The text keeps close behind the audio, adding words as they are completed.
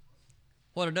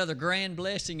What another grand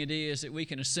blessing it is that we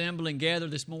can assemble and gather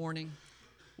this morning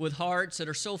with hearts that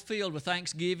are so filled with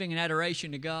thanksgiving and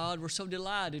adoration to God. We're so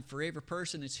delighted for every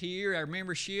person that's here, our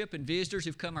membership and visitors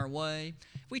who've come our way.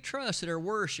 We trust that our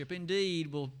worship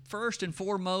indeed will first and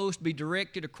foremost be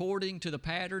directed according to the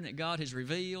pattern that God has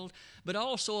revealed, but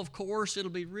also, of course,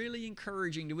 it'll be really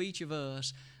encouraging to each of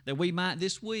us that we might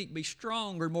this week be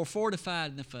stronger and more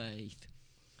fortified in the faith.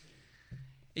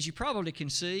 As you probably can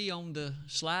see on the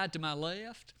slide to my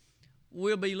left,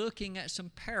 we'll be looking at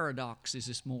some paradoxes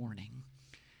this morning.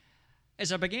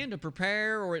 As I began to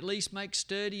prepare, or at least make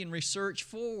study and research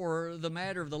for the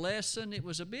matter of the lesson, it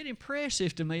was a bit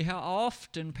impressive to me how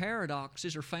often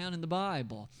paradoxes are found in the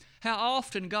Bible. How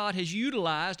often God has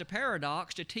utilized a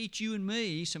paradox to teach you and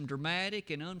me some dramatic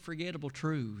and unforgettable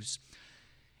truths.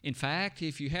 In fact,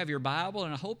 if you have your Bible,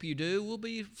 and I hope you do, we'll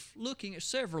be looking at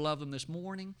several of them this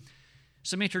morning.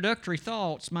 Some introductory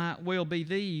thoughts might well be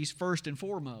these first and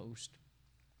foremost.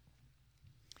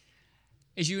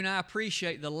 As you and I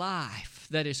appreciate the life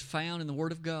that is found in the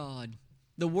Word of God,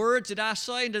 the words that I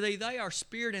say unto thee, they are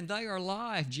spirit and they are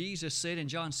life, Jesus said in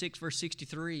John 6, verse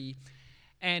 63.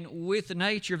 And with the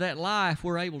nature of that life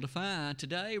we're able to find,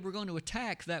 today we're going to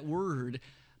attack that word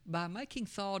by making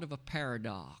thought of a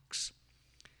paradox.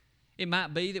 It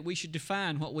might be that we should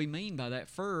define what we mean by that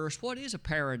first. What is a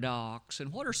paradox,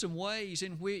 and what are some ways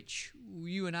in which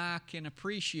you and I can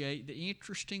appreciate the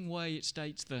interesting way it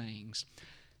states things?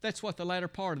 That's what the latter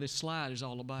part of this slide is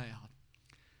all about.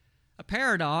 A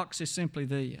paradox is simply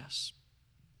this: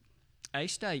 a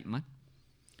statement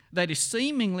that is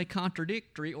seemingly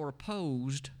contradictory or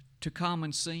opposed to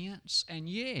common sense, and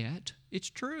yet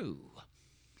it's true.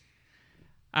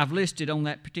 I've listed on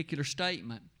that particular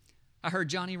statement. I heard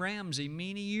Johnny Ramsey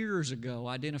many years ago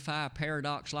identify a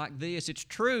paradox like this: it's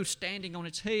truth standing on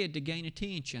its head to gain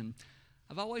attention.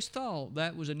 I've always thought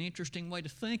that was an interesting way to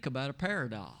think about a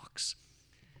paradox.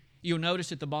 You'll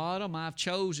notice at the bottom I've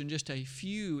chosen just a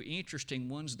few interesting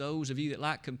ones. Those of you that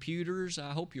like computers,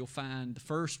 I hope you'll find the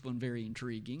first one very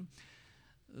intriguing.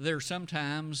 There are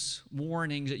sometimes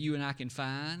warnings that you and I can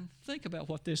find. Think about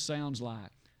what this sounds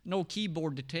like. No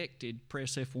keyboard detected,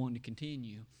 press F1 to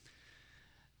continue.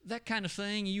 That kind of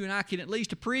thing you and I can at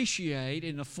least appreciate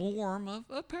in the form of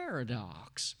a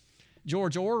paradox.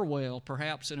 George Orwell,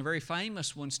 perhaps in a very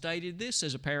famous one, stated this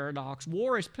as a paradox: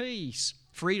 war is peace,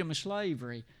 freedom is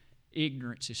slavery,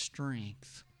 ignorance is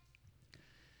strength.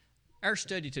 Our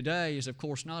study today is, of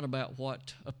course, not about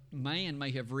what a man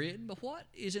may have written, but what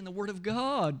is in the Word of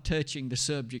God touching the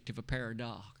subject of a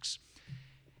paradox.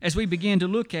 As we begin to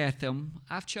look at them,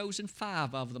 I've chosen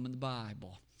 5 of them in the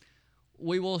Bible.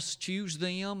 We will choose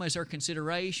them as our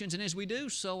considerations, and as we do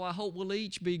so, I hope we'll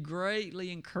each be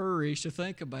greatly encouraged to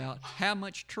think about how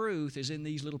much truth is in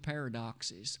these little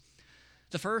paradoxes.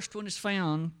 The first one is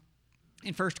found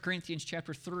in 1 Corinthians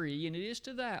chapter 3, and it is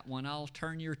to that one I'll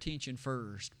turn your attention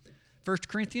first. 1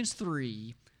 Corinthians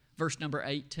 3, verse number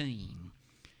 18.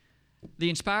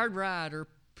 The inspired writer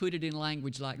put it in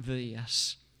language like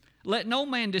this: "Let no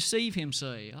man deceive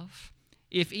himself.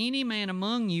 If any man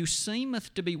among you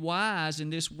seemeth to be wise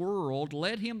in this world,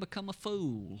 let him become a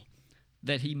fool,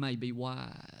 that he may be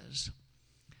wise."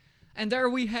 And there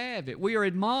we have it. We are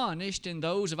admonished, and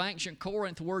those of ancient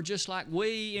Corinth were just like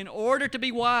we. In order to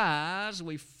be wise,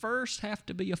 we first have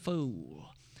to be a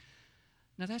fool.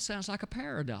 Now that sounds like a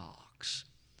paradox.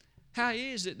 How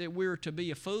is it that we're to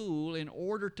be a fool in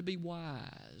order to be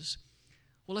wise?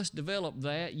 Well, let's develop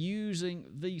that using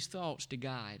these thoughts to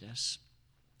guide us.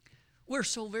 We're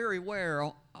so very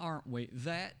aware, aren't we,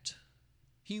 that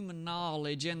human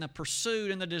knowledge and the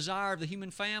pursuit and the desire of the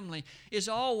human family is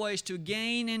always to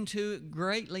gain and to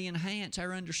greatly enhance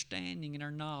our understanding and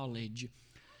our knowledge.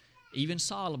 Even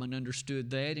Solomon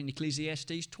understood that in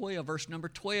Ecclesiastes 12, verse number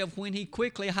 12, when he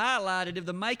quickly highlighted, "Of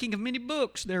the making of many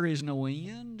books there is no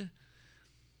end."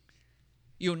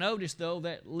 You'll notice, though,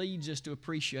 that leads us to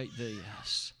appreciate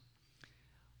this.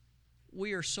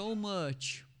 We are so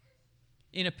much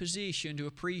in a position to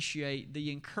appreciate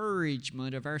the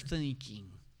encouragement of our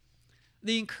thinking,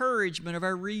 the encouragement of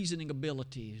our reasoning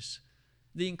abilities,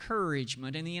 the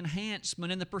encouragement and the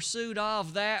enhancement and the pursuit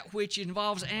of that which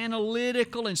involves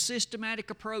analytical and systematic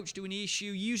approach to an issue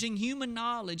using human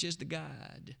knowledge as the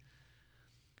guide.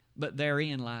 But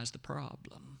therein lies the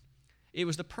problem. It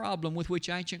was the problem with which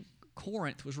ancient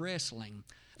Corinth was wrestling.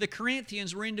 The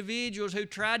Corinthians were individuals who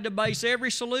tried to base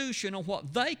every solution on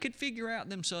what they could figure out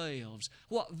themselves,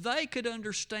 what they could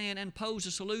understand and pose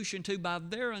a solution to by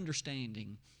their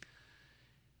understanding.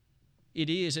 It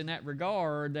is in that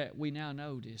regard that we now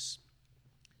notice.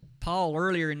 Paul,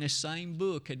 earlier in this same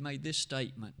book, had made this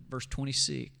statement, verse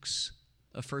 26.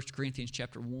 of 1 Corinthians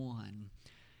chapter 1.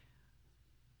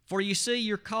 For you see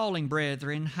your calling,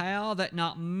 brethren, how that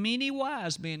not many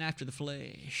wise men after the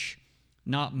flesh,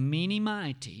 not many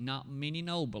mighty, not many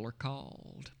noble are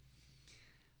called.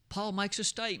 Paul makes a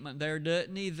statement there,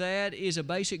 doesn't he? That is a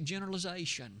basic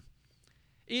generalization.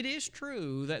 It is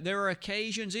true that there are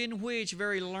occasions in which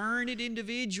very learned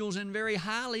individuals and very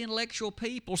highly intellectual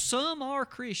people, some are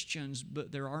Christians,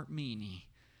 but there aren't many.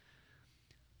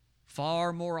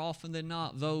 Far more often than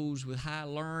not, those with high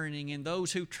learning and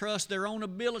those who trust their own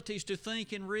abilities to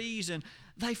think and reason,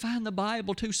 they find the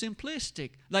Bible too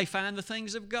simplistic. They find the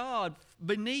things of God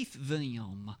beneath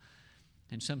them.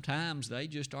 And sometimes they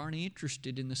just aren't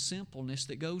interested in the simpleness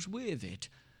that goes with it.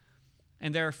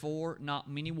 And therefore, not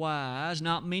many wise,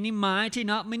 not many mighty,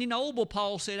 not many noble,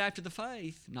 Paul said after the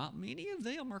faith, not many of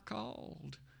them are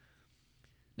called.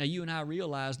 Now, you and I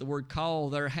realize the word call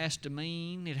there has to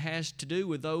mean, it has to do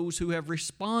with those who have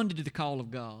responded to the call of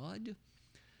God.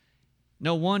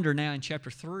 No wonder now in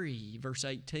chapter 3, verse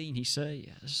 18, he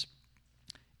says,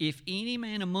 if any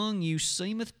man among you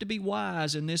seemeth to be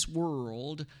wise in this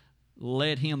world,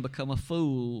 let him become a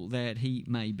fool that he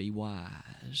may be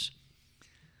wise.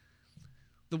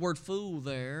 The word fool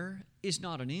there is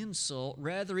not an insult.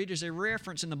 Rather, it is a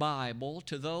reference in the Bible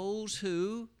to those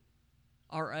who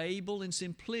are able in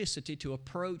simplicity to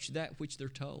approach that which they're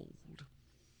told.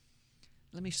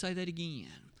 Let me say that again.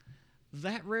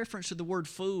 That reference to the word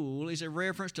fool is a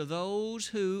reference to those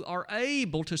who are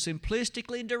able to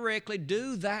simplistically and directly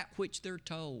do that which they're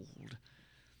told.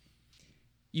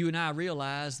 You and I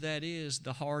realize that is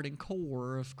the heart and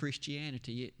core of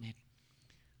Christianity, isn't it?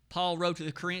 Paul wrote to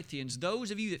the Corinthians,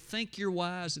 those of you that think you're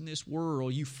wise in this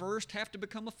world, you first have to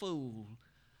become a fool,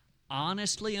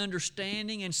 honestly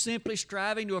understanding and simply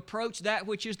striving to approach that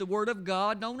which is the Word of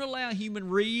God. Don't allow human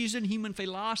reason, human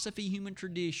philosophy, human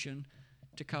tradition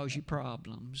to cause you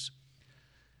problems.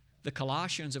 The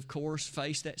Colossians, of course,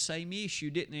 faced that same issue,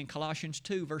 didn't they? In Colossians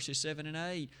 2, verses 7 and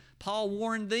 8. Paul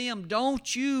warned them,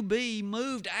 don't you be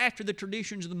moved after the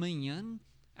traditions of the men,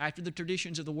 after the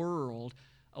traditions of the world,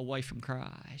 away from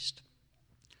Christ.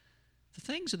 The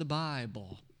things of the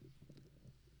Bible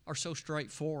are so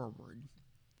straightforward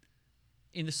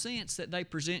in the sense that they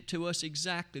present to us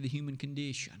exactly the human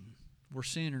condition. We're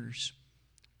sinners.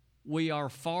 We are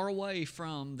far away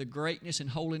from the greatness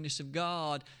and holiness of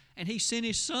God, and He sent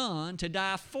His Son to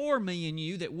die for me and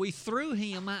you that we through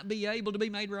Him might be able to be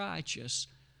made righteous.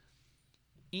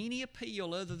 Any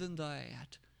appeal other than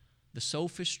that, the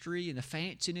sophistry and the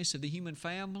fanciness of the human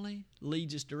family,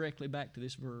 leads us directly back to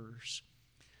this verse.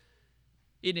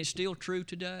 Isn't it still true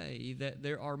today that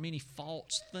there are many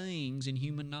false things in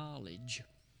human knowledge?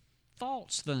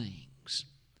 False things.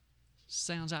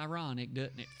 Sounds ironic,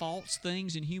 doesn't it? False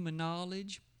things in human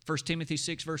knowledge. 1 Timothy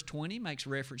 6, verse 20 makes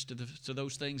reference to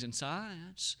those things in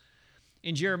science.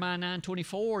 In Jeremiah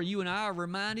 9:24, you and I are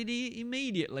reminded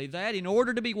immediately that in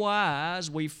order to be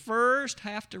wise, we first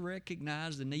have to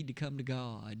recognize the need to come to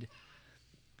God.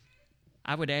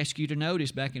 I would ask you to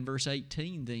notice back in verse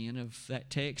 18 then of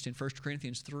that text in 1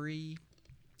 Corinthians 3,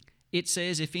 it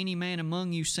says, if any man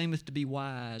among you seemeth to be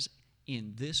wise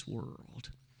in this world.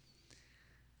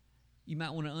 You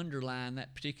might want to underline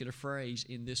that particular phrase,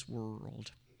 in this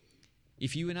world.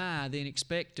 If you and I then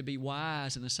expect to be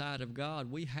wise in the sight of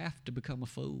God, we have to become a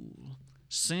fool.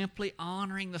 Simply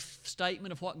honoring the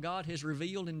statement of what God has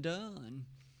revealed and done.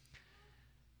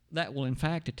 That will in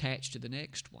fact attach to the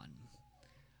next one.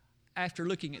 After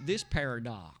looking at this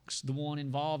paradox, the one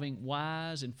involving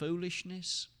wise and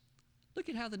foolishness, look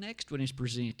at how the next one is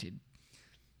presented.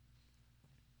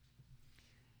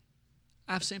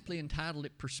 I've simply entitled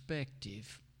it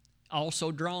Perspective.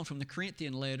 Also drawn from the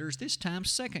Corinthian letters, this time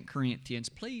 2 Corinthians.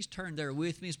 Please turn there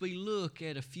with me as we look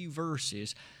at a few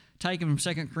verses taken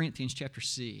from 2 Corinthians chapter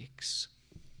 6.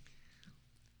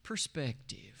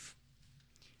 Perspective.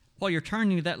 While you're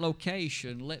turning to that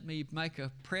location, let me make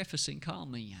a prefacing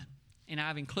comment, and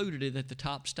I've included it at the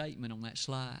top statement on that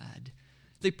slide.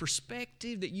 The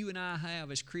perspective that you and I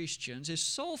have as Christians is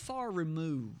so far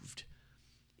removed.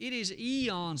 It is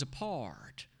eons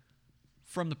apart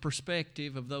from the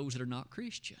perspective of those that are not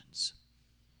Christians.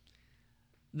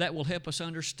 That will help us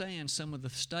understand some of the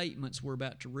statements we're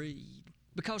about to read.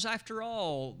 Because after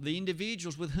all, the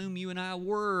individuals with whom you and I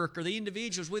work, or the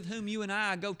individuals with whom you and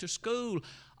I go to school,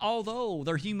 although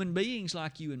they're human beings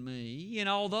like you and me, and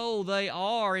although they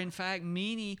are, in fact,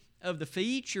 many of the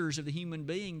features of the human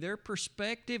being, their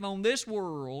perspective on this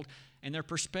world and their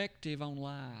perspective on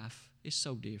life is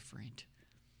so different.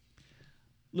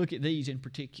 Look at these in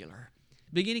particular.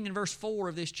 Beginning in verse 4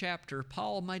 of this chapter,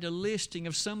 Paul made a listing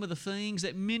of some of the things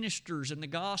that ministers in the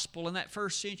gospel in that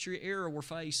first century era were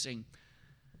facing.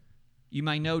 You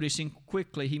may notice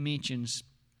quickly he mentions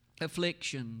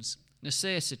afflictions,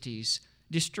 necessities,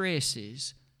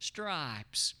 distresses,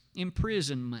 stripes,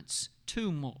 imprisonments,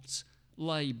 tumults,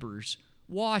 labors,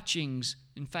 watchings,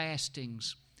 and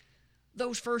fastings.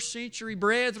 Those first century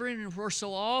brethren were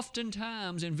so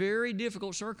oftentimes in very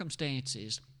difficult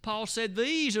circumstances. Paul said,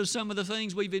 these are some of the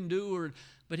things we've endured,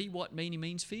 but he wasn't by any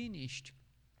means finished.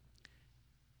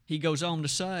 He goes on to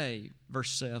say,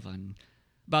 verse 7,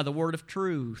 by the word of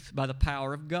truth, by the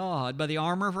power of God, by the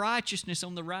armor of righteousness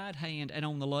on the right hand and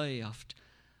on the left,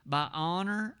 by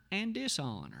honor and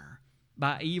dishonor,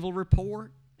 by evil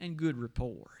report and good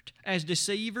report, as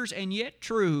deceivers and yet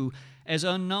true, as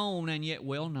unknown and yet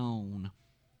well known,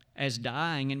 as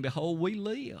dying and behold we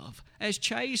live, as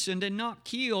chastened and not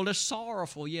killed, as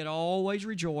sorrowful yet always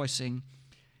rejoicing,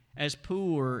 as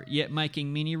poor yet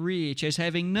making many rich, as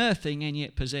having nothing and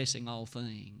yet possessing all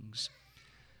things.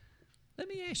 Let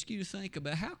me ask you to think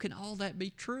about, how can all that be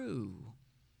true?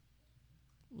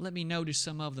 Let me notice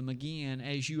some of them again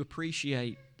as you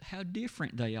appreciate how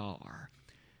different they are.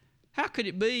 How could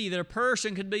it be that a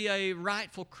person could be a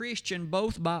rightful Christian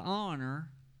both by honor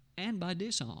and by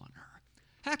dishonor?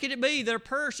 How could it be that a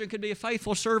person could be a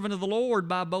faithful servant of the Lord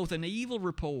by both an evil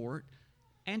report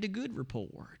and a good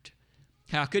report?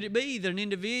 How could it be that an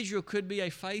individual could be a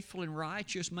faithful and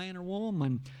righteous man or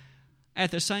woman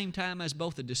at the same time as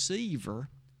both a deceiver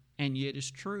and yet is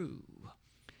true?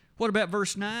 What about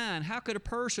verse 9? How could a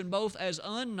person both as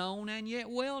unknown and yet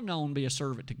well known be a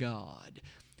servant to God?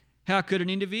 How could an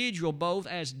individual both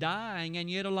as dying and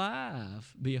yet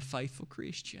alive be a faithful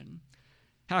Christian?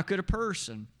 How could a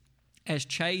person as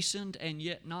chastened and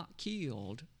yet not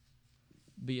killed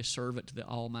be a servant to the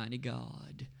Almighty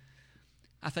God?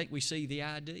 I think we see the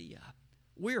idea.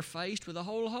 We're faced with a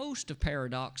whole host of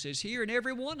paradoxes here, and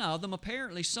every one of them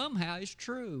apparently somehow is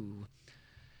true.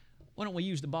 Why don't we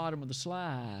use the bottom of the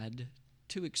slide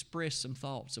to express some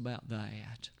thoughts about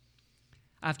that?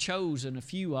 I've chosen a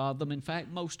few of them, in fact,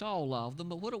 most all of them,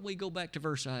 but why don't we go back to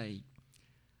verse 8?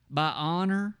 By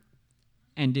honor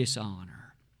and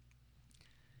dishonor.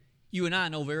 You and I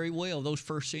know very well those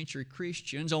first century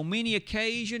Christians. On many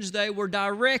occasions they were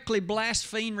directly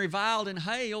blasphemed, reviled, and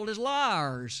hailed as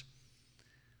liars.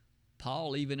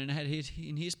 Paul even had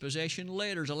in his possession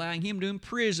letters allowing him to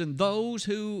imprison those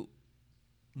who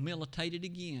militated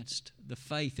against the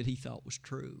faith that he thought was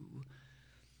true.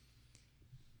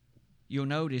 You'll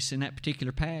notice in that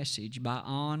particular passage, by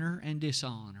honor and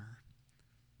dishonor,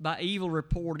 by evil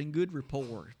report and good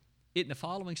report. Isn't the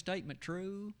following statement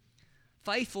true?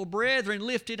 Faithful brethren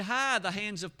lifted high the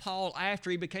hands of Paul after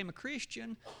he became a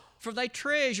Christian, for they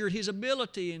treasured his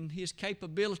ability and his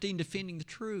capability in defending the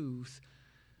truth.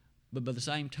 But by the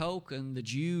same token, the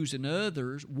Jews and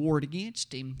others warred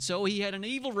against him. So he had an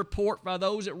evil report by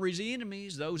those that were his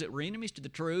enemies, those that were enemies to the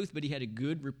truth, but he had a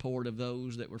good report of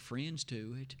those that were friends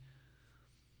to it.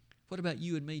 What about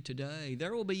you and me today?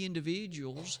 There will be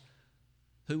individuals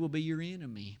who will be your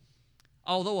enemy.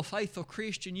 Although a faithful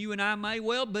Christian you and I may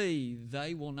well be,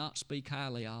 they will not speak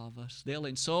highly of us. They'll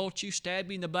insult you, stab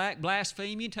you in the back,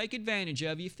 blaspheme you, and take advantage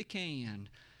of you if they can,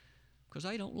 because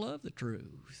they don't love the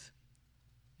truth,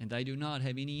 and they do not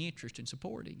have any interest in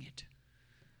supporting it.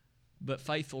 But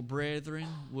faithful brethren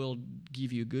will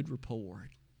give you a good report.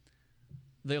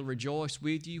 They'll rejoice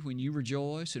with you when you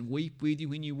rejoice and weep with you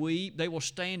when you weep. They will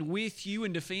stand with you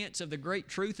in defense of the great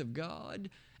truth of God.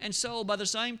 And so, by the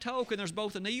same token, there's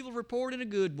both an evil report and a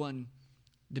good one,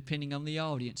 depending on the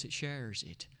audience that shares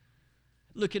it.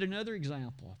 Look at another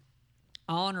example.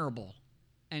 Honorable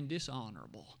and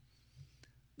dishonorable.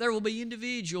 There will be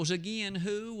individuals, again,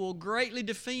 who will greatly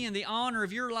defend the honor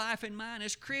of your life and mine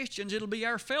as Christians. It'll be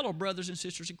our fellow brothers and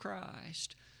sisters in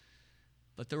Christ.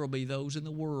 But there will be those in the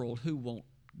world who won't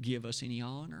give us any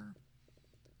honor,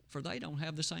 for they don't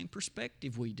have the same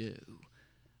perspective we do.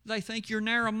 They think you're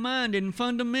narrow-minded and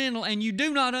fundamental, and you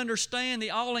do not understand the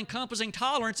all-encompassing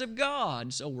tolerance of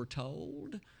God, so we're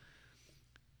told.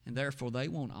 And therefore they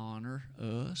won't honor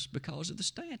us because of the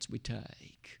stance we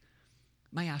take.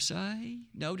 May I say,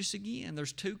 notice again,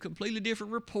 there's two completely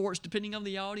different reports depending on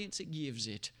the audience that gives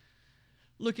it.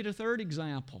 Look at a third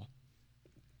example.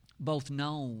 Both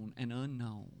known and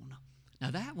unknown. Now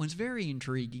that one's very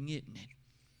intriguing, isn't it?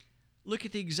 Look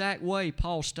at the exact way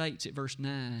Paul states it, verse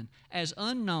 9. As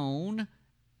unknown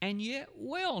and yet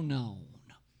well known.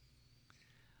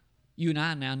 You and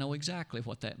I now know exactly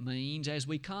what that means as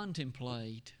we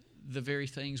contemplate the very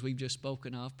things we've just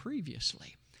spoken of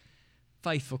previously.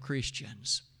 Faithful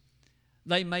Christians.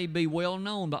 They may be well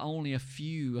known by only a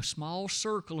few, a small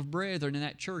circle of brethren in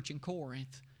that church in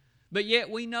Corinth. But yet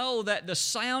we know that the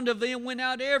sound of them went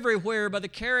out everywhere by the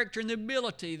character and the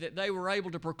ability that they were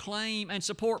able to proclaim and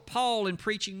support Paul in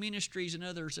preaching ministries and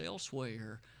others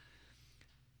elsewhere.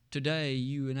 Today,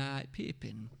 you and I at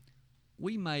Pippin,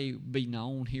 we may be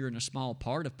known here in a small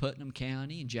part of Putnam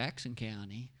County and Jackson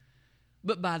County,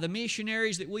 but by the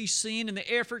missionaries that we send and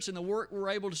the efforts and the work we're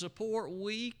able to support,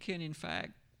 we can in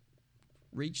fact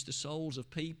reach the souls of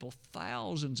people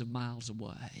thousands of miles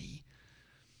away.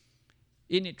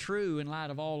 Isn't it true in light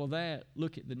of all of that?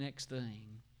 Look at the next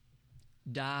thing.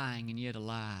 Dying and yet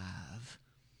alive.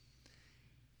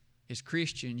 As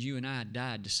Christians, you and I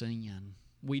died to sin.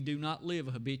 We do not live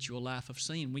a habitual life of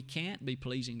sin. We can't be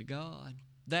pleasing to God.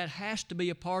 That has to be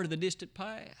a part of the distant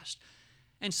past.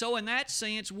 And so in that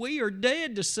sense, we are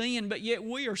dead to sin, but yet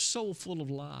we are so full of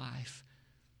life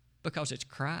because it's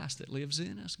Christ that lives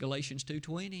in us. Galatians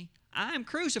 2:20. I am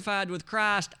crucified with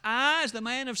Christ. I, as the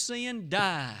man of sin,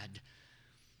 died.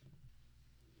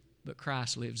 But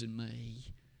Christ lives in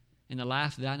me. In the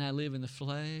life that I now live in the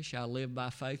flesh, I live by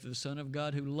faith of the Son of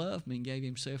God who loved me and gave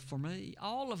Himself for me.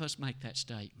 All of us make that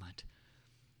statement.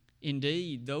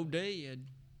 Indeed, though dead,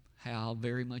 how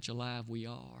very much alive we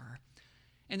are.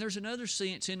 And there's another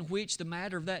sense in which the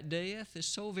matter of that death is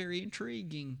so very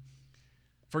intriguing.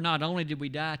 For not only did we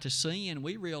die to sin,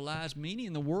 we realize many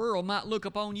in the world might look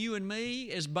upon you and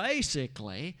me as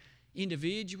basically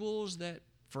individuals that,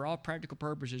 for all practical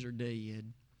purposes, are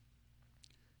dead.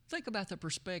 Think about the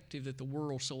perspective that the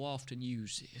world so often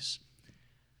uses.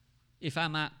 If I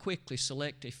might quickly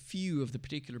select a few of the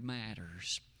particular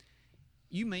matters.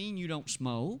 You mean you don't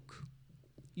smoke?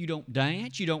 You don't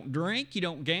dance? You don't drink? You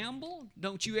don't gamble?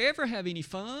 Don't you ever have any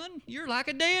fun? You're like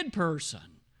a dead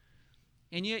person.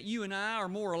 And yet you and I are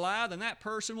more alive than that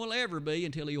person will ever be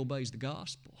until he obeys the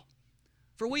gospel.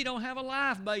 For we don't have a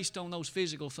life based on those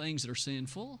physical things that are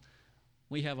sinful.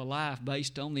 We have a life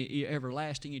based on the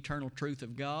everlasting, eternal truth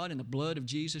of God and the blood of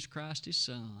Jesus Christ, His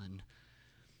Son.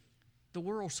 The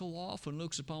world so often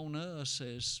looks upon us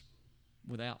as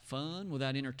without fun,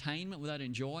 without entertainment, without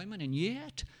enjoyment, and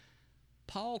yet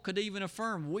Paul could even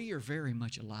affirm we are very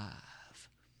much alive.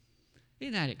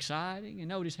 Isn't that exciting? And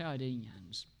notice how it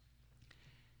ends.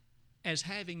 As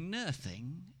having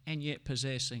nothing and yet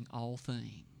possessing all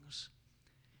things.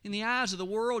 In the eyes of the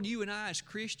world, you and I as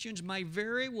Christians may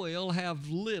very well have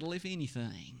little, if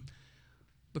anything,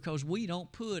 because we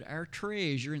don't put our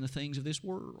treasure in the things of this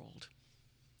world.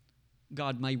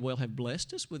 God may well have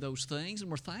blessed us with those things,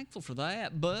 and we're thankful for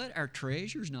that, but our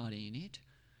treasure's not in it.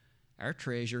 Our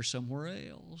treasure's somewhere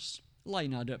else. Lay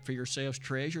not up for yourselves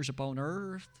treasures upon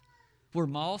earth, where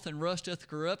moth and rust doth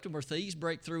corrupt, and where thieves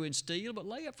break through and steal, but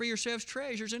lay up for yourselves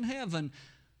treasures in heaven,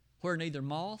 where neither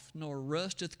moth nor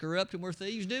rust doth corrupt, and where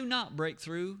thieves do not break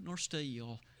through nor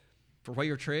steal. For where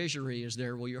your treasure is,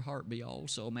 there will your heart be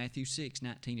also. Matthew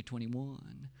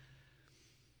 6:19-21.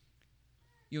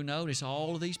 You'll notice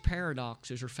all of these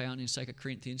paradoxes are found in 2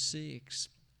 Corinthians 6.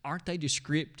 Aren't they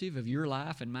descriptive of your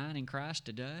life and mine in Christ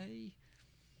today?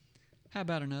 How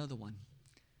about another one?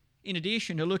 In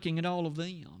addition to looking at all of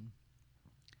them,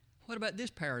 what about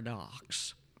this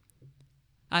paradox?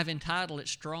 I've entitled it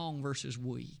Strong versus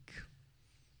Weak.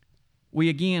 We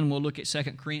again will look at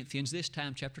 2 Corinthians, this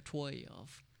time chapter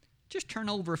 12. Just turn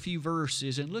over a few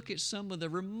verses and look at some of the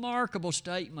remarkable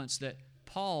statements that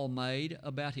Paul made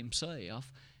about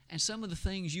himself and some of the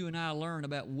things you and I learn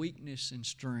about weakness and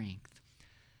strength.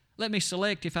 Let me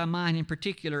select, if I might, in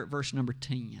particular at verse number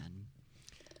 10.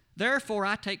 Therefore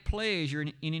I take pleasure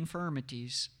in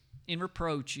infirmities, in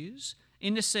reproaches,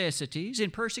 in necessities,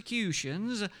 in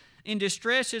persecutions, in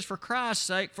distresses for Christ's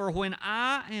sake, for when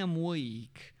I am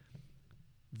weak,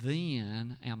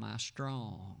 then am I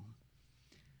strong.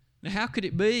 Now, how could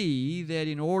it be that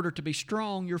in order to be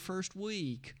strong, you're first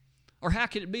weak? Or how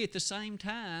could it be at the same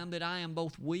time that I am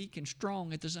both weak and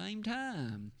strong at the same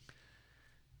time?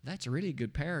 That's a really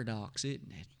good paradox,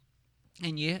 isn't it?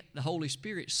 And yet, the Holy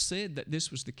Spirit said that this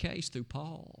was the case through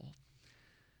Paul.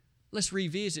 Let's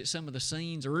revisit some of the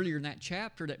scenes earlier in that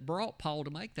chapter that brought Paul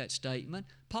to make that statement.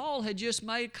 Paul had just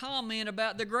made comment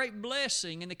about the great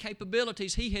blessing and the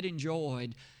capabilities he had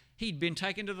enjoyed. He'd been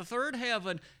taken to the third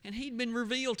heaven, and he'd been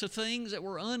revealed to things that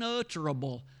were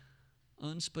unutterable,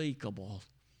 unspeakable.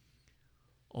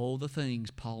 Oh, the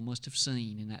things Paul must have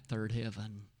seen in that third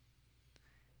heaven.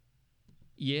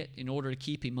 Yet, in order to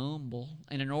keep him humble,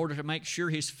 and in order to make sure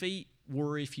his feet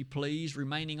were, if you please,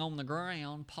 remaining on the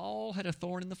ground, Paul had a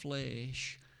thorn in the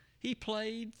flesh. He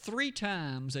prayed 3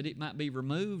 times that it might be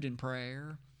removed in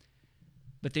prayer.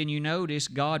 But then you notice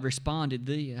God responded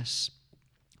this.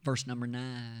 Verse number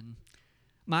 9.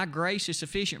 My grace is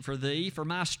sufficient for thee, for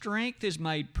my strength is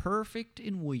made perfect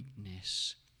in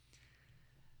weakness.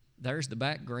 There's the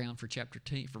background for chapter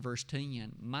 10, for verse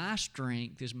 10. My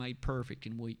strength is made perfect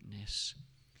in weakness.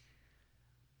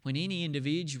 When any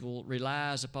individual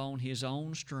relies upon his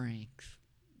own strength,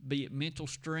 be it mental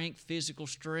strength, physical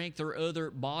strength, or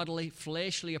other bodily,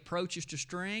 fleshly approaches to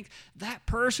strength, that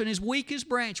person is weak as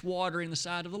branch water in the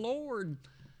sight of the Lord,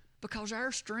 because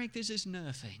our strength is as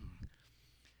nothing.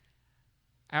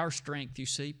 Our strength, you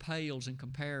see, pales in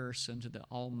comparison to the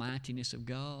almightiness of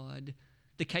God,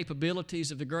 the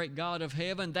capabilities of the great God of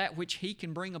heaven, that which He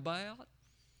can bring about.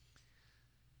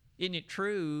 Isn't it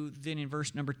true? Then in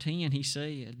verse number 10 he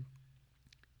said,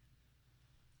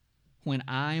 when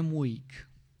I am weak,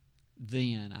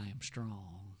 then I am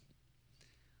strong.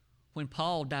 When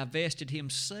Paul divested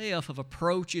himself of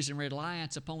approaches and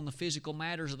reliance upon the physical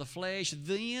matters of the flesh,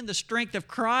 then the strength of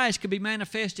Christ could be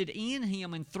manifested in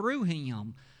him and through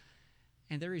him.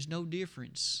 And there is no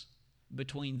difference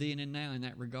between then and now in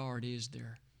that regard, is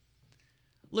there?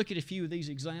 Look at a few of these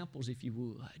examples, if you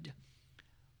would.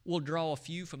 We'll draw a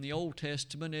few from the Old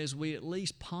Testament as we at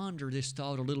least ponder this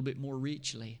thought a little bit more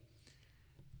richly.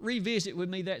 Revisit with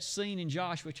me that scene in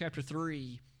Joshua chapter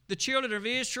 3. The children of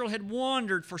Israel had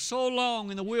wandered for so long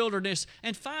in the wilderness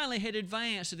and finally had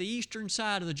advanced to the eastern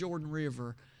side of the Jordan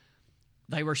River.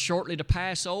 They were shortly to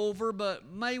pass over,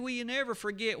 but may we never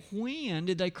forget, when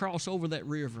did they cross over that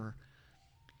river?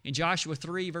 In Joshua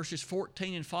 3, verses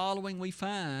 14 and following, we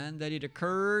find that it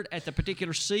occurred at the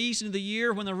particular season of the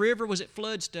year when the river was at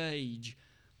flood stage.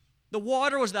 The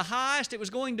water was the highest it was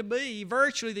going to be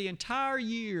virtually the entire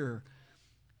year.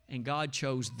 And God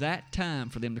chose that time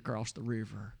for them to cross the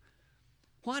river.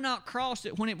 Why not cross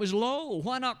it when it was low?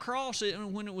 Why not cross it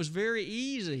when it was very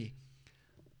easy?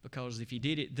 Because if you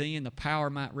did it then, the power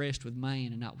might rest with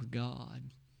man and not with God.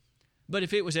 But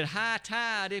if it was at high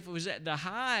tide, if it was at the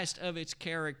highest of its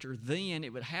character, then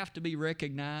it would have to be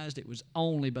recognized it was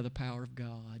only by the power of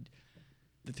God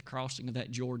that the crossing of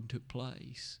that Jordan took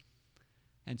place.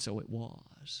 And so it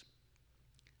was.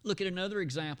 Look at another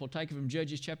example taken from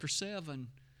Judges chapter 7.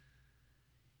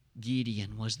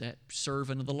 Gideon was that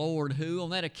servant of the Lord who,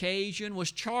 on that occasion,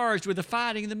 was charged with the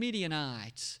fighting of the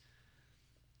Midianites.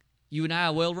 You and I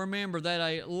well remember that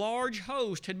a large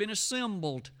host had been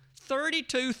assembled.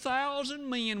 32,000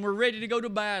 men were ready to go to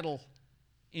battle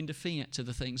in defense of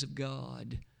the things of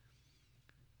God.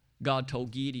 God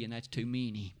told Gideon, that's too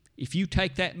many. If you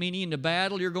take that many into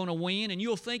battle, you're going to win, and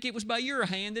you'll think it was by your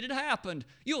hand that it happened.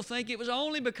 You'll think it was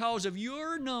only because of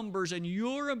your numbers and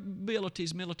your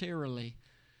abilities militarily.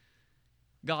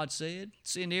 God said,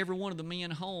 send every one of the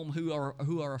men home who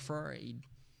are afraid.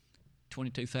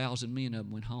 22,000 men of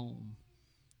them went home.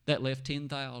 That left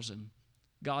 10,000.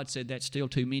 God said, that's still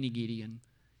too many, Gideon.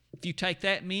 If you take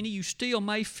that many, you still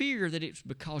may fear that it's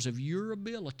because of your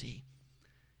ability.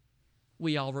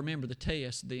 We all remember the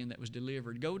test then that was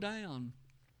delivered. Go down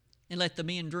and let the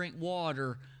men drink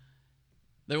water.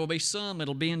 There will be some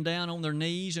that'll bend down on their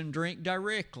knees and drink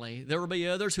directly. There will be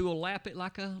others who will lap it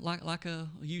like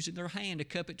using their hand to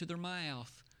cup it to their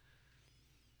mouth.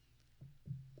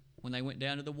 When they went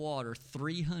down to the water,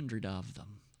 300 of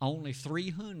them, only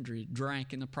 300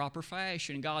 drank in the proper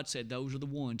fashion. God said, those are the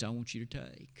ones I want you to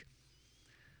take.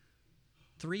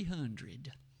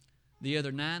 300. The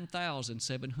other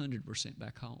 9,700 were sent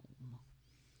back home.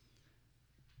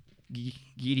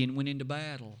 Gideon went into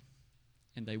battle,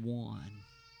 and they won.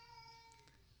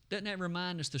 Doesn't that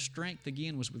remind us the strength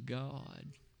again was with God?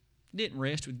 It didn't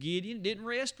rest with Gideon. It didn't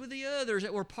rest with the others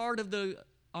that were part of the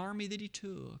army that he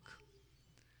took.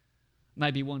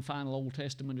 Maybe one final Old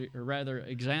Testament, or rather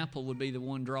example, would be the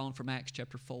one drawn from Acts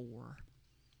chapter 4.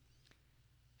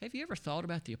 Have you ever thought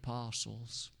about the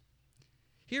apostles?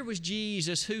 Here was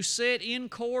Jesus who set in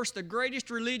course the greatest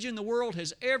religion the world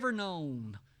has ever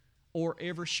known or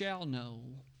ever shall know.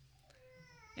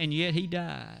 And yet he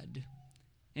died.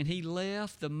 And he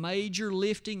left the major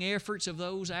lifting efforts of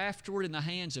those afterward in the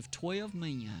hands of 12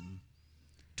 men.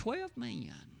 12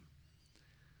 men.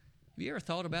 Have you ever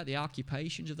thought about the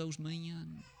occupations of those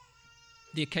men?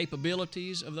 The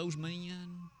capabilities of those men?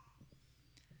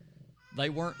 They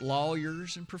weren't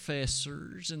lawyers and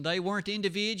professors, and they weren't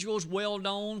individuals well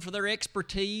known for their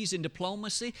expertise in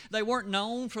diplomacy. They weren't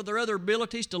known for their other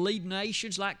abilities to lead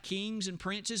nations like kings and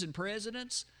princes and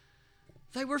presidents.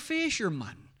 They were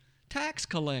fishermen, tax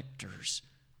collectors,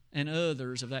 and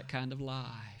others of that kind of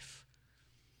life.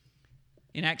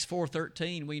 In Acts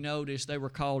 4:13, we notice they were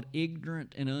called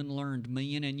ignorant and unlearned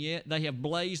men, and yet they have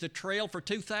blazed the trail for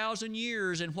 2,000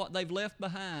 years in what they've left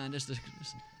behind as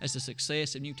the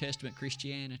success of New Testament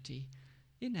Christianity.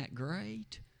 Isn't that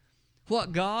great?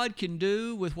 What God can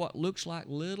do with what looks like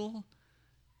little,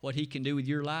 what He can do with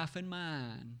your life and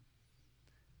mine.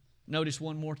 Notice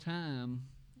one more time,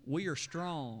 we are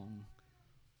strong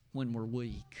when we're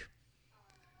weak.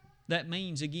 That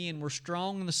means, again, we're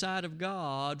strong in the sight of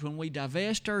God when we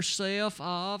divest ourselves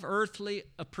of earthly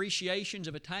appreciations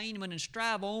of attainment and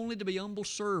strive only to be humble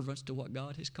servants to what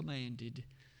God has commanded.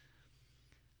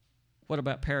 What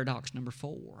about paradox number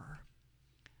 4?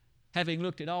 Having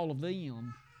looked at all of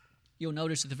them, you'll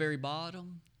notice at the very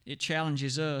bottom, it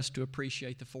challenges us to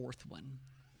appreciate the 4th one.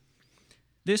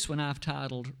 This one I've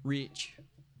titled Rich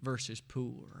versus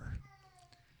Poor.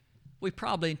 We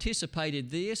probably anticipated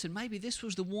this, and maybe this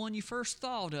was the one you first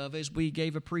thought of as we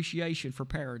gave appreciation for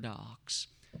paradox.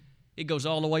 It goes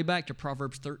all the way back to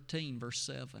Proverbs 13, verse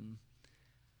 7.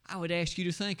 I would ask you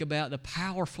to think about the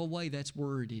powerful way that's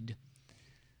worded.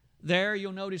 There,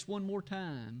 you'll notice one more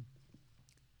time,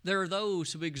 there are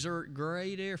those who exert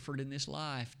great effort in this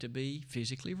life to be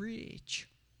physically rich.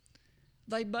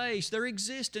 They base their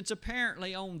existence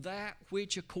apparently on that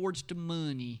which accords to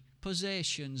money,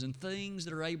 possessions, and things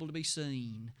that are able to be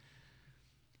seen.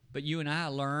 But you and I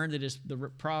learned that as the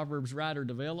Proverbs writer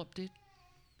developed it,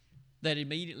 that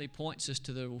immediately points us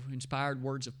to the inspired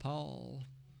words of Paul.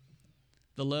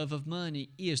 The love of money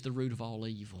is the root of all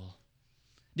evil.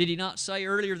 Did he not say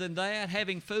earlier than that,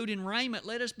 having food and raiment,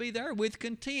 let us be there with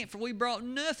content, for we brought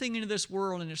nothing into this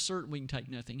world, and it's certain we can take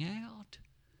nothing out?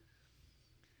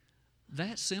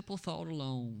 That simple thought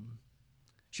alone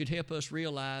should help us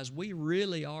realize we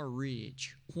really are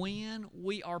rich when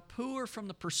we are poor from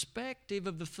the perspective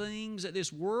of the things that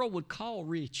this world would call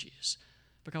riches,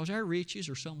 because our riches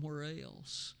are somewhere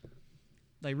else.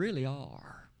 They really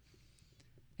are.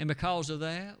 And because of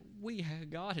that,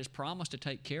 God has promised to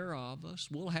take care of us.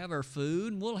 We'll have our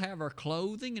food, and we'll have our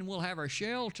clothing, and we'll have our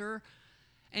shelter,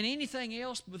 and anything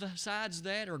else besides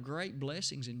that are great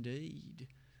blessings indeed.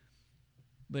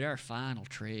 But our final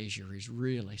treasure is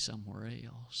really somewhere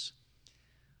else.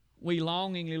 We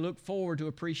longingly look forward to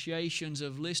appreciations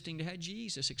of listening to how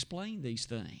Jesus explained these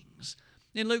things.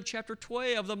 In Luke chapter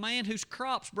 12, the man whose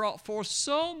crops brought forth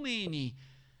so many,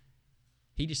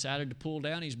 he decided to pull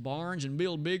down his barns and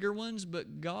build bigger ones,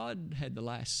 but God had the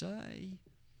last say.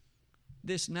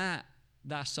 This night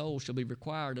thy soul shall be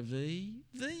required of thee.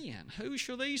 Then who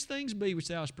shall these things be which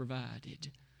thou hast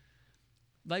provided?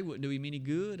 They wouldn't do him any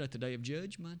good at the day of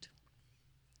judgment.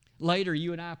 Later,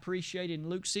 you and I appreciate in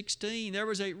Luke 16, there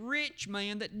was a rich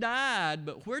man that died,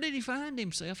 but where did he find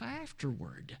himself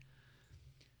afterward?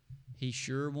 He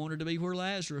sure wanted to be where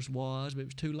Lazarus was, but it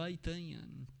was too late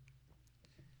then.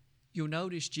 You'll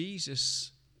notice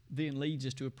Jesus then leads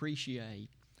us to appreciate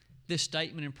this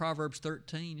statement in Proverbs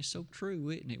 13 is so true,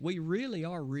 isn't it? We really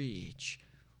are rich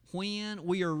when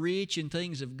we are rich in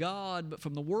things of God, but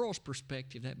from the world's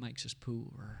perspective, that makes us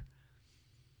poor.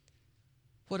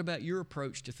 What about your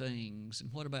approach to things,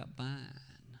 and what about mine?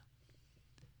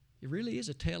 It really is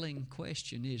a telling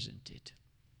question, isn't it?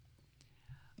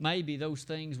 Maybe those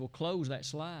things will close that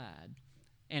slide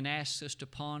and ask us to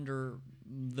ponder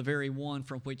the very one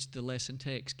from which the lesson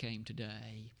text came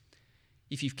today.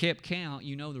 If you've kept count,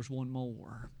 you know there's one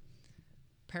more.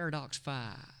 Paradox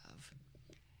 5.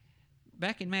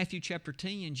 Back in Matthew chapter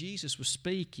 10, Jesus was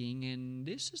speaking, and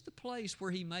this is the place where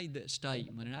he made that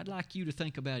statement, and I'd like you to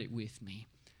think about it with me.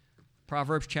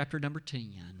 Proverbs chapter number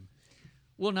 10.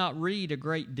 We'll not read a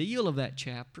great deal of that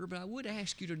chapter, but I would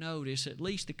ask you to notice at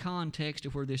least the context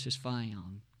of where this is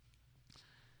found.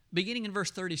 Beginning in verse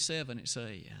 37, it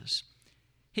says,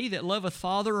 He that loveth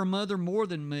father or mother more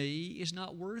than me is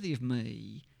not worthy of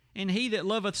me, and he that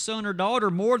loveth son or daughter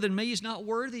more than me is not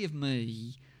worthy of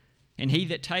me. And he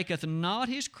that taketh not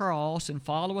his cross and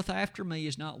followeth after me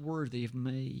is not worthy of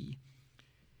me.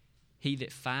 He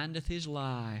that findeth his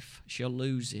life shall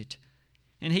lose it,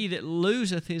 and he that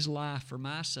loseth his life for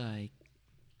my sake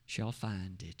shall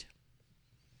find it.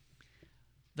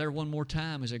 There one more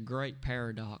time is a great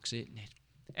paradox, isn't it?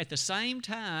 At the same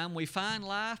time, we find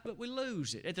life, but we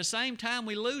lose it. At the same time,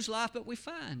 we lose life, but we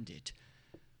find it.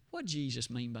 What did Jesus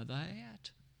mean by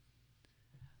that?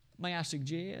 May I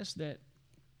suggest that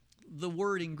the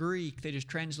word in Greek that is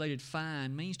translated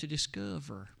find means to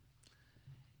discover.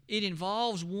 It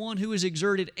involves one who has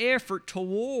exerted effort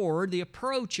toward the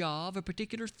approach of a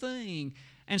particular thing.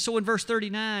 And so in verse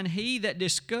 39, he that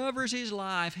discovers his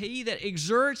life, he that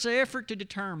exerts effort to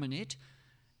determine it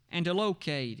and to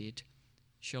locate it,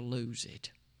 shall lose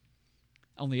it.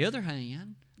 On the other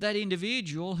hand, that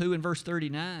individual who in verse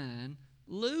 39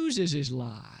 loses his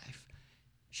life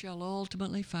shall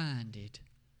ultimately find it.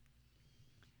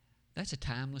 That's a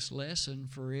timeless lesson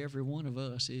for every one of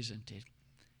us, isn't it?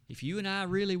 If you and I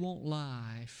really want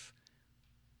life,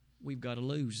 we've got to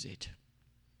lose it.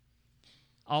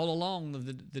 All along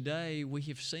the day, we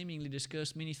have seemingly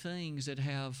discussed many things that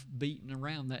have beaten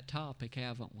around that topic,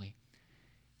 haven't we?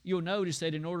 You'll notice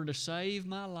that in order to save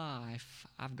my life,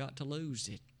 I've got to lose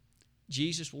it.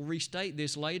 Jesus will restate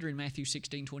this later in Matthew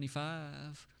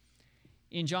 16:25.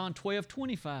 In John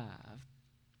 12:25,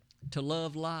 to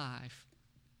love life,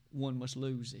 one must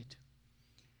lose it.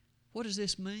 What does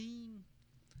this mean?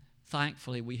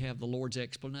 Thankfully, we have the Lord's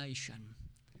explanation.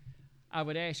 I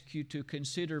would ask you to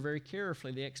consider very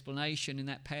carefully the explanation in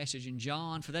that passage in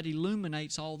John, for that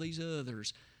illuminates all these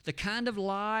others. The kind of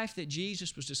life that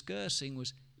Jesus was discussing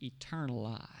was eternal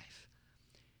life.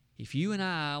 If you and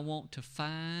I want to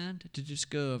find, to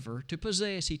discover, to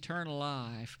possess eternal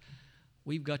life,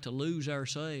 we've got to lose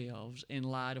ourselves in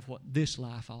light of what this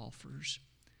life offers.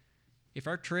 If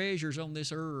our treasures on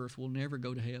this earth will never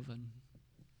go to heaven,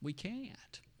 we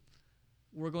can't.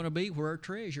 We're going to be where our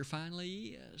treasure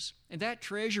finally is. And that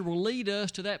treasure will lead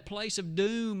us to that place of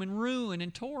doom and ruin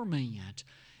and torment.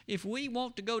 If we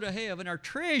want to go to heaven, our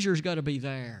treasure's got to be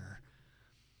there.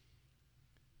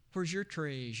 Where's your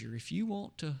treasure? If you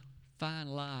want to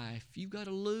find life, you've got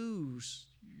to lose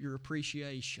your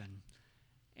appreciation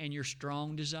and your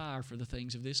strong desire for the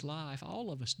things of this life.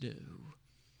 All of us do.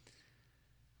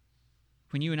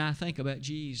 When you and I think about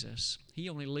Jesus, He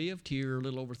only lived here a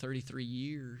little over 33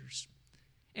 years.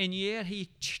 And yet He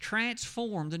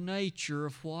transformed the nature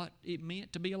of what it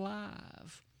meant to be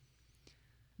alive.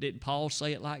 Didn't Paul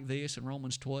say it like this in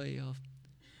Romans 12?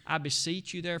 I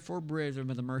beseech you therefore, brethren,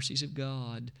 by the mercies of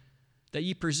God, that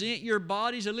ye present your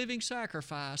bodies a living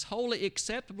sacrifice, wholly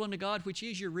acceptable unto God, which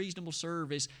is your reasonable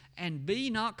service, and be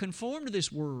not conformed to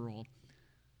this world,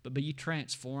 but be ye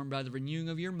transformed by the renewing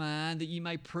of your mind, that ye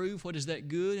may prove what is that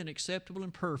good and acceptable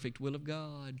and perfect will of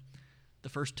God. The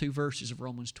first two verses of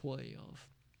Romans 12.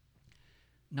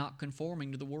 Not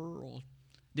conforming to the world.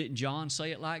 Didn't John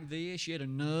say it like this? Yet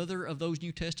another of those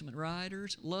New Testament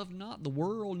writers, love not the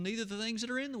world, neither the things that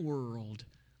are in the world.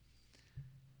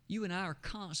 You and I are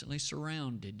constantly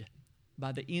surrounded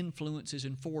by the influences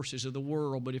and forces of the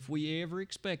world, but if we ever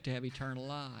expect to have eternal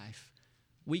life,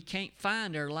 we can't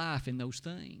find our life in those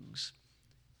things.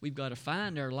 We've got to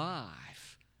find our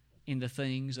life in the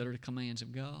things that are the commands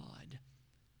of God.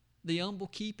 The humble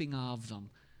keeping of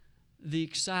them, the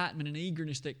excitement and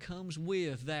eagerness that comes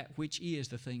with that which is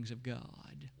the things of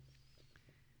God.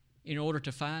 In order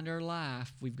to find our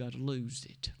life, we've got to lose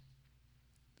it.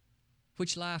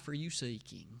 Which life are you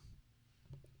seeking?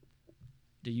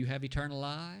 Do you have eternal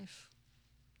life?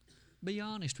 Be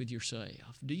honest with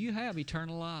yourself. Do you have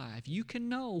eternal life? You can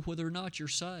know whether or not you're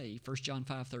saved. 1 John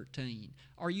 5:13.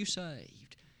 Are you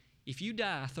saved? If you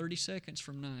die 30 seconds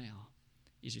from now,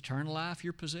 is eternal life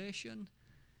your possession?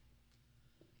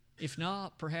 If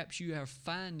not, perhaps you are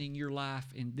finding your life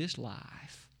in this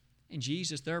life. And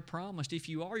Jesus there promised, if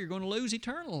you are, you're going to lose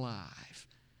eternal life.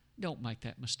 Don't make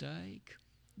that mistake.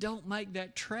 Don't make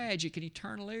that tragic and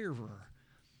eternal error.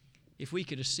 If we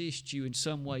could assist you in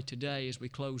some way today as we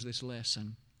close this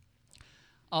lesson,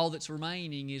 all that's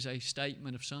remaining is a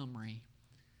statement of summary.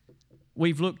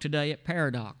 We've looked today at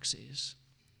paradoxes.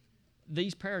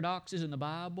 These paradoxes in the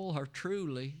Bible are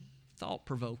truly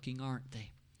thought-provoking, aren't they?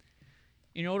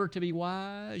 In order to be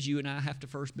wise, you and I have to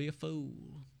first be a fool.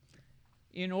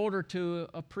 In order to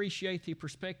appreciate the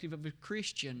perspective of a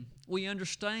Christian, we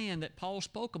understand that Paul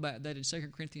spoke about that in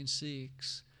 2 Corinthians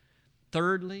 6.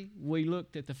 Thirdly, we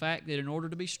looked at the fact that in order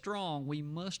to be strong, we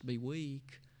must be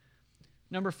weak.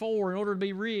 Number 4, in order to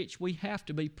be rich, we have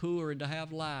to be poor, and to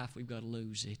have life, we've got to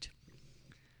lose it.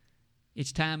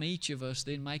 It's time each of us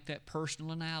then make that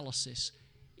personal analysis.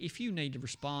 If you need to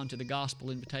respond to the gospel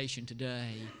invitation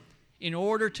today, in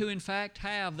order to, in fact,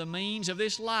 have the means of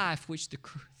this life which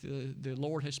the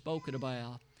Lord has spoken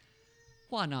about,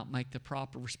 why not make the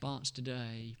proper response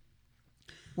today?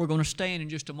 We're going to stand in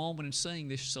just a moment and sing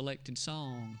this selected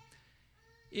song.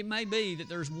 It may be that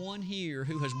there's one here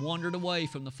who has wandered away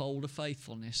from the fold of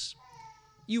faithfulness.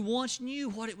 You once knew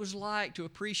what it was like to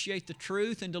appreciate the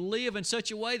truth and to live in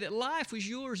such a way that life was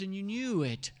yours and you knew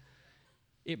it.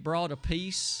 It brought a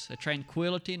peace, a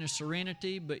tranquility, and a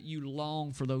serenity, but you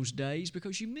long for those days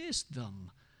because you missed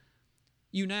them.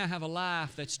 You now have a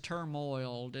life that's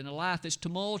turmoiled, and a life that's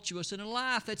tumultuous, and a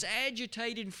life that's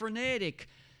agitated and frenetic.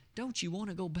 Don't you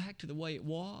want to go back to the way it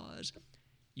was?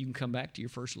 You can come back to your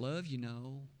first love, you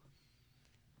know.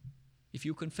 If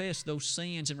you confess those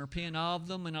sins and repent of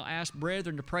them and ask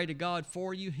brethren to pray to God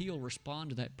for you, He'll respond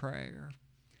to that prayer.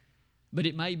 But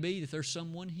it may be that there's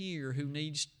someone here who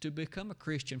needs to become a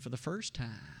Christian for the first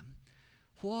time.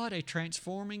 What a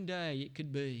transforming day it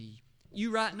could be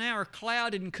You right now are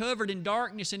clouded and covered in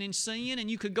darkness and in sin,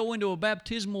 and you could go into a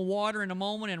baptismal water in a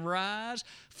moment and rise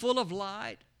full of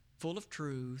light, full of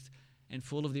truth, and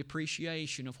full of the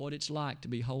appreciation of what it's like to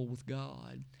be whole with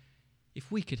God.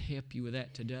 If we could help you with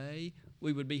that today,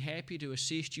 we would be happy to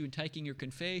assist you in taking your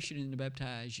confession and to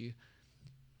baptize you.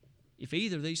 If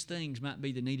either of these things might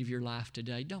be the need of your life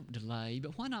today, don't delay,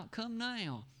 but why not come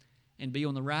now and be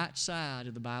on the right side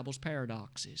of the Bible's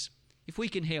paradoxes? If we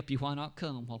can help you, why not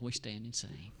come while we stand and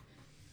sing?